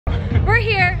we're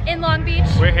here in Long Beach.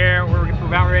 We're here, we're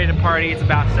about ready to party. It's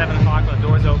about 7 o'clock, the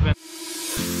doors open.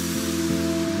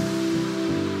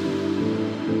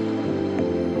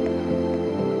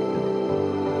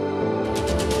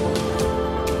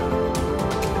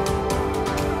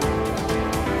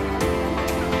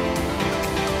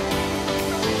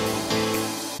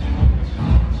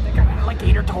 They got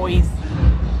alligator toys.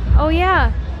 Oh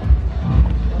yeah.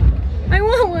 I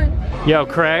want one. Yo,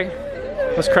 Craig.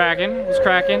 What's cracking? What's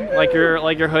cracking? Like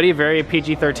your hoodie, very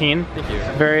PG-13. Thank you.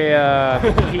 Very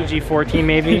PG-14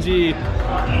 maybe. PG.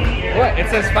 What? It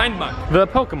says find monk. The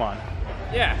Pokemon.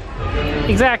 Yeah.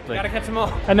 Exactly. Gotta catch them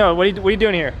all. I know. What are you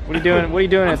doing here? What are you doing? What are you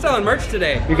doing? I'm selling merch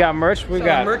today. You got merch? We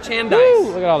got merch and dice. Woo,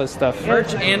 look at all this stuff.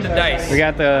 Merch and dice. We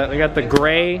got the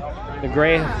gray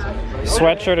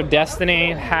sweatshirt of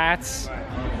Destiny, hats.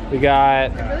 We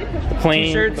got the plain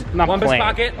T-shirts, not Wumpus plain,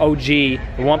 pocket. OG, the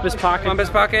Wumpus pocket. Wumpus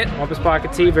pocket. Wumpus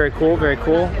pocket tee, very cool, very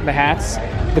cool. The hats,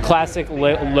 the classic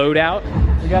loadout.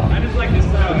 We got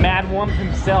the Mad Wump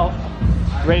himself,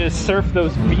 ready to surf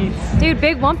those beats. Dude,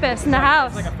 big Wumpus in the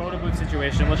house. It's like a photo booth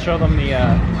situation. Let's show them the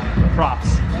props.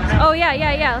 Oh yeah.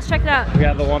 Let's check it out. We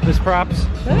got the Wumpus props.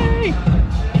 Hey!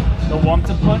 The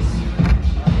Wumptopus.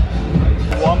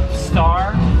 Wump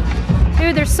Star.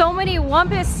 Dude, there's so many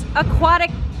Wumpus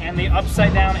aquatic And the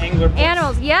upside down angler puss.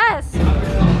 animals. Yes.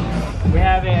 We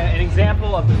have an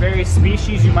example of the various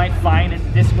species you might find at the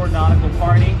Discord Nautical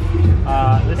party.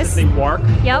 This is the Wark,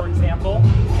 Yep. for example,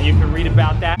 and you can read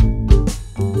about that.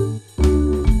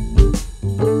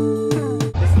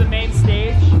 This is the main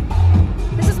stage.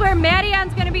 This is where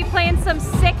Madion's gonna be playing some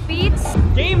sick beats.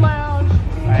 Game lounge.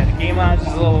 All right, the game lounge is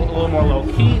a little more low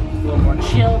key, a little more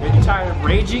chill. If you're tired of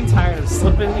raging, tired of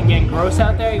slipping and getting gross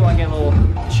out there, you want to get a little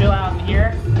chill out in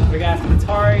here. We got some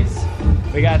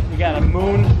Ataris. We got a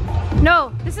moon.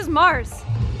 No, this is Mars.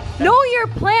 Know your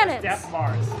planets. Depth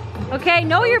Mars. Okay,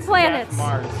 know your planets.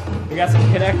 Mars. We got some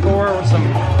Connector with some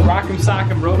Rock'em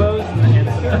Sock'em Robos and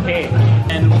some arcade.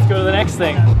 And let's go to the next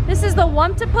thing. This is the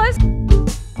Wumptopus.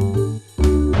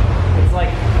 It's like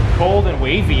cold and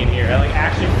wavy in here. I like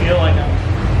actually feel like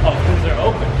oh, these are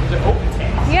open. These are open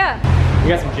tanks. Yeah. We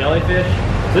got some jellyfish.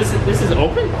 This is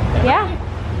open? Yeah.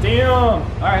 Damn. All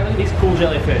right, look at these cool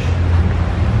jellyfish.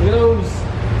 Look at those.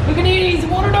 Look at these.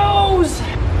 What are those?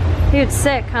 Dude,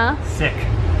 sick, huh? Sick.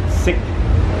 Sick.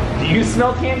 Do you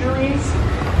smell tangerines?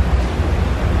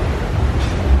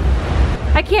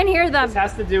 I can't hear them. This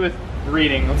has to do with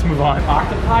reading. Let's move on.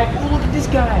 Octopi. Oh, look at this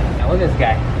guy. Now look at this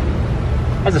guy.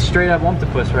 That's a straight up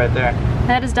Wumptopus right there.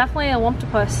 That is definitely a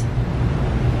Wumptopus.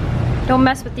 Don't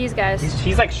mess with these guys.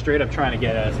 He's like straight up trying to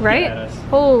get us. Right? Get at us.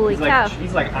 Holy He's cow. like,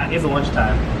 he's like, he has a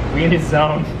lunchtime. We in his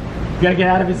zone. We gotta get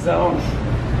out of his zone.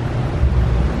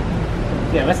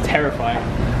 Yeah, that's terrifying.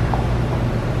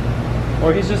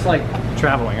 Or he's just like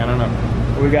traveling, I don't know.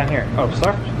 What we got here? Oh,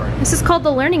 starfish party. This is called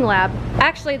the Learning Lab.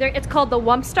 Actually, it's called the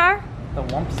Wumpstar. The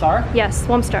Wump Star? Yes,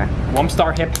 Wumpstar. Wump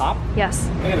Star Hip Hop? Yes.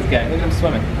 Look at this guy, look at him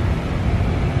swimming.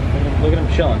 Look at him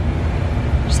chilling.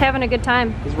 Just having a good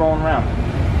time. He's rolling around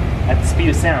at the speed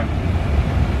of sound.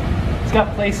 He's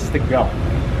got places to go.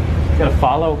 He's gotta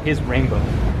follow his rainbow. Look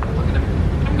at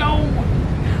him. Look at him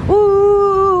go!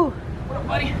 Ooh! What up,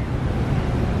 buddy?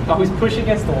 Always push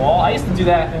against the wall. I used to do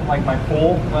that in like my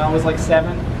pool when I was like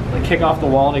 7. Like kick off the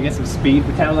wall to get some speed.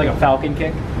 Pretend it was like a falcon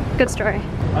kick. Good story.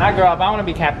 When I grow up, I want to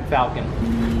be Captain Falcon.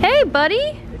 Hey,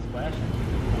 buddy!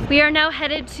 We are now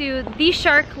headed to the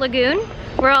Shark Lagoon,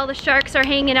 where all the sharks are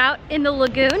hanging out in the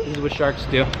lagoon. This is what sharks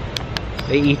do.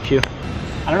 They eat you.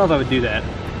 I don't know if I would do that. I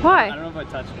Why? don't know if I'd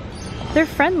touch them. They're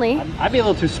friendly. I'd be a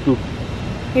little too spooked.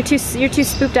 You're too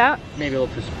spooked out? Maybe a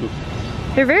little too spooked.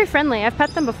 They're very friendly. I've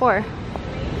pet them before.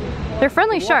 They're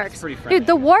friendly The Wark's sharks. pretty friendly. Dude,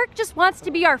 the Wark just wants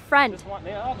to be our friend.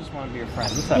 They all just want to be your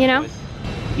friend. What's up, You know? boys?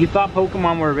 You thought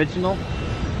Pokemon were original?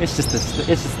 It's just this.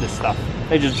 It's just this stuff.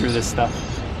 They just drew this stuff.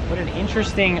 What an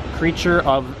interesting creature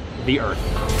of the earth.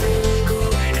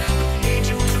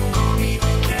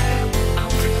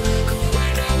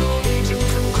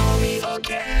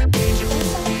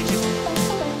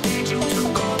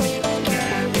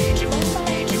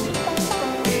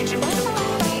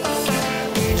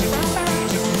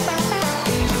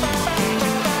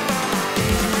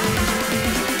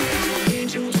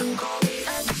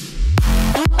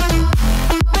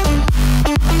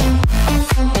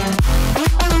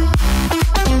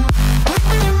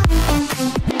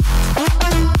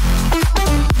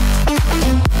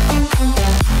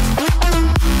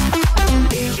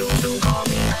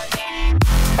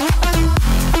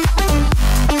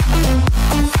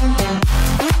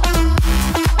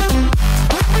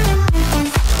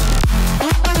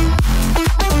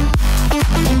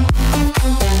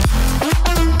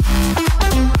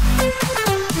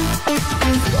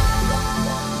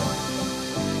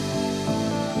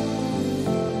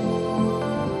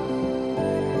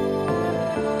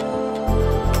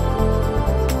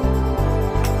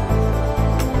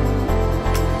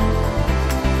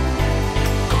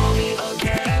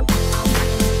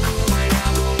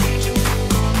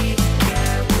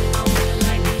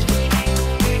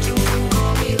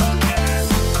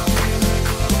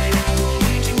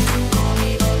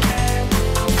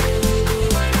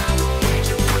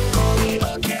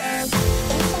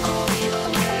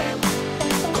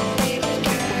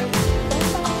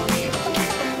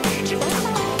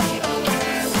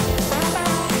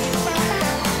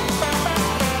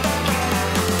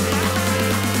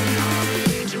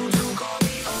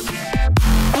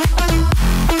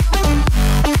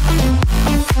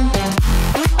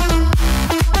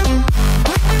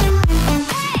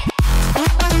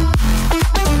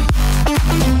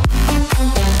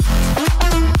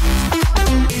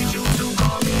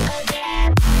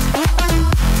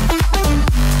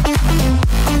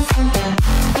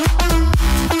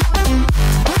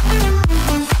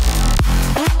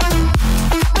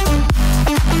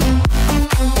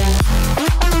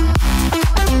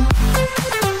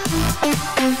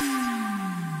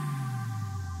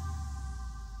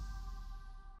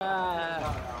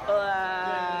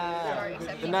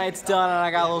 The night's done and I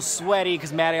got a little sweaty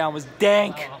because Maddion was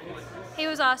dank. He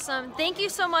was awesome. Thank you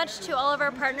so much to all of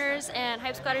our partners and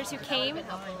Hype Squatters who came.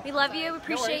 We love you, we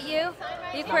appreciate you.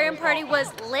 The aquarium party was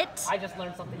lit. I just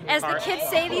learned something. As the kids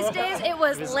say these days, it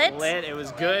was lit. It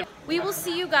was good. We will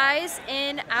see you guys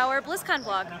in our BlizzCon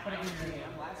vlog.